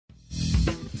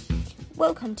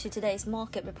Welcome to today's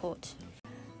market report.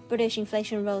 British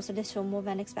inflation rose a little more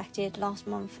than expected last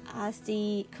month as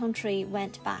the country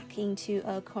went back into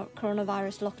a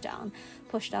coronavirus lockdown,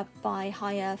 pushed up by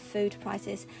higher food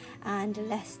prices and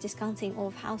less discounting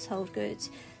of household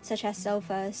goods, such as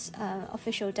sofas,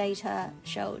 official data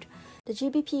showed. The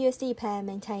GBP-USD pair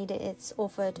maintained its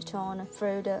upward tone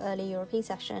through the early European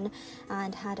session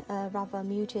and had a rather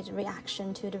muted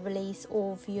reaction to the release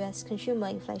of US consumer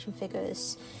inflation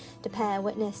figures. The pair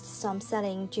witnessed some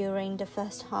selling during the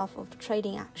first half of the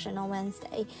trading action on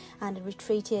Wednesday and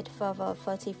retreated further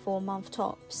 34-month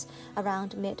tops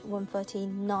around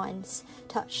mid-139s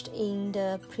touched in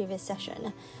the previous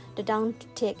session. The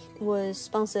downtick was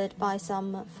sponsored by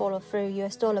some follow-through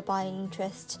US dollar buying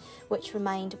interest, which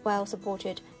remained well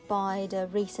supported by the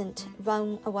recent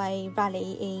runaway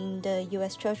rally in the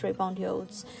US Treasury bond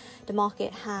yields. The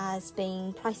market has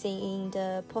been pricing in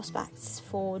the prospects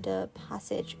for the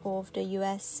passage of the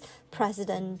US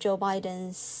President Joe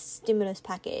Biden's stimulus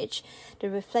package. The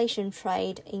reflation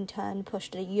trade in turn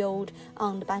pushed the yield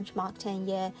on the benchmark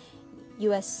 10-year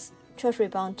US Treasury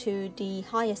bond to the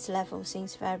highest level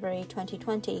since February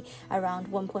 2020,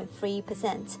 around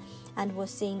 1.3%, and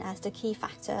was seen as the key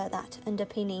factor that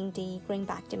underpinning the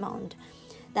greenback demand.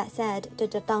 That said, the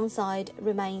downside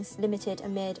remains limited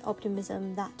amid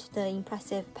optimism that the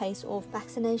impressive pace of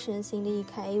vaccinations in the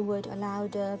UK would allow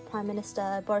the Prime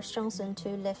Minister Boris Johnson to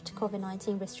lift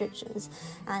COVID-19 restrictions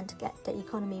and get the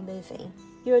economy moving.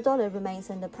 Eurodollar remains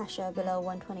under pressure below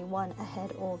 121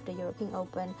 ahead of the European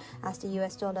Open as the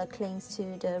US dollar clings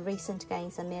to the recent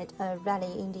gains amid a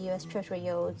rally in the US Treasury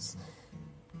yields.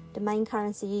 The main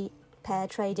currency pair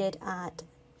traded at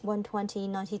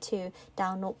 120.92,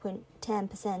 down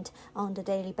 0.10% on the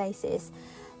daily basis.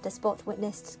 The spot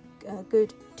witnessed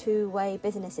good two-way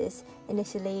businesses,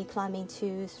 initially climbing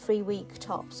to three-week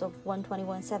tops of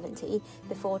 121.70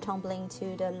 before tumbling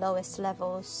to the lowest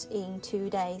levels in 2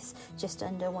 days, just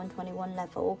under 121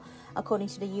 level. According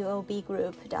to the UOB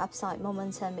Group, the upside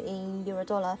momentum in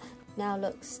Eurodollar now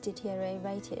looks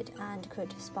deteriorated and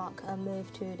could spark a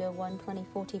move to the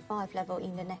 120.45 level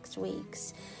in the next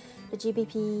weeks. The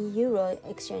GBP-Euro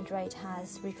exchange rate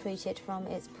has retreated from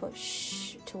its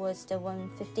push towards the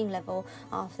 115 level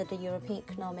after the European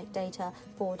economic data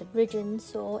for the region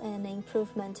saw an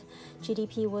improvement.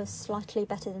 GDP was slightly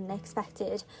better than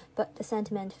expected, but the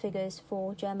sentiment figures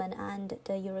for Germany and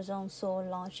the Eurozone saw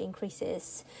large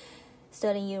increases.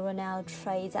 Sterling Euro now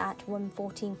trades at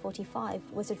 114.45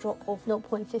 with a drop of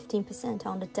 0.15%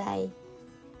 on the day.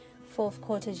 Fourth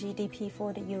quarter GDP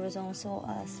for the Eurozone saw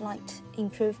a slight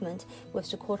improvement, with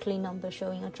the quarterly number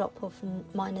showing a drop of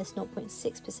minus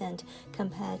 0.6%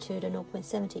 compared to the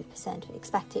 0.70%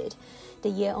 expected. The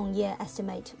year-on-year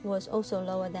estimate was also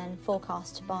lower than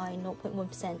forecast by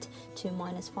 0.1% to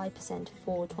minus 5%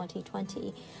 for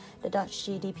 2020. The Dutch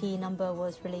GDP number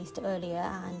was released earlier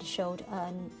and showed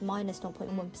a minus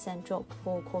 0.1% drop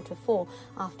for quarter four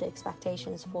after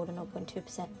expectations for the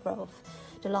 0.2% growth.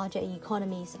 The larger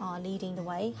economies are leading the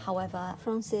way. However,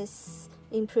 France's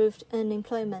improved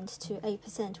unemployment to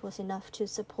 8% was enough to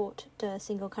support the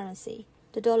single currency.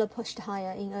 The dollar pushed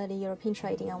higher in early European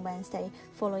trading on Wednesday,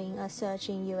 following a surge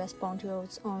in US bond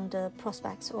yields on the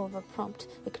prospects of a prompt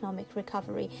economic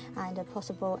recovery and a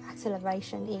possible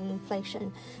acceleration in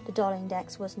inflation. The dollar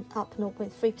index was up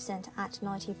 0.3% at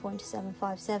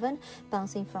 90.757,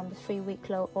 bouncing from the 3-week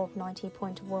low of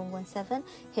 90.117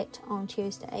 hit on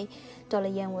Tuesday. Dollar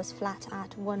yen was flat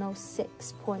at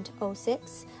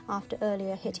 106.06 after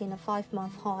earlier hitting a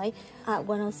 5-month high at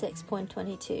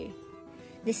 106.22.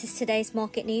 This is today's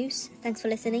market news. Thanks for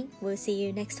listening. We'll see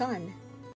you next time.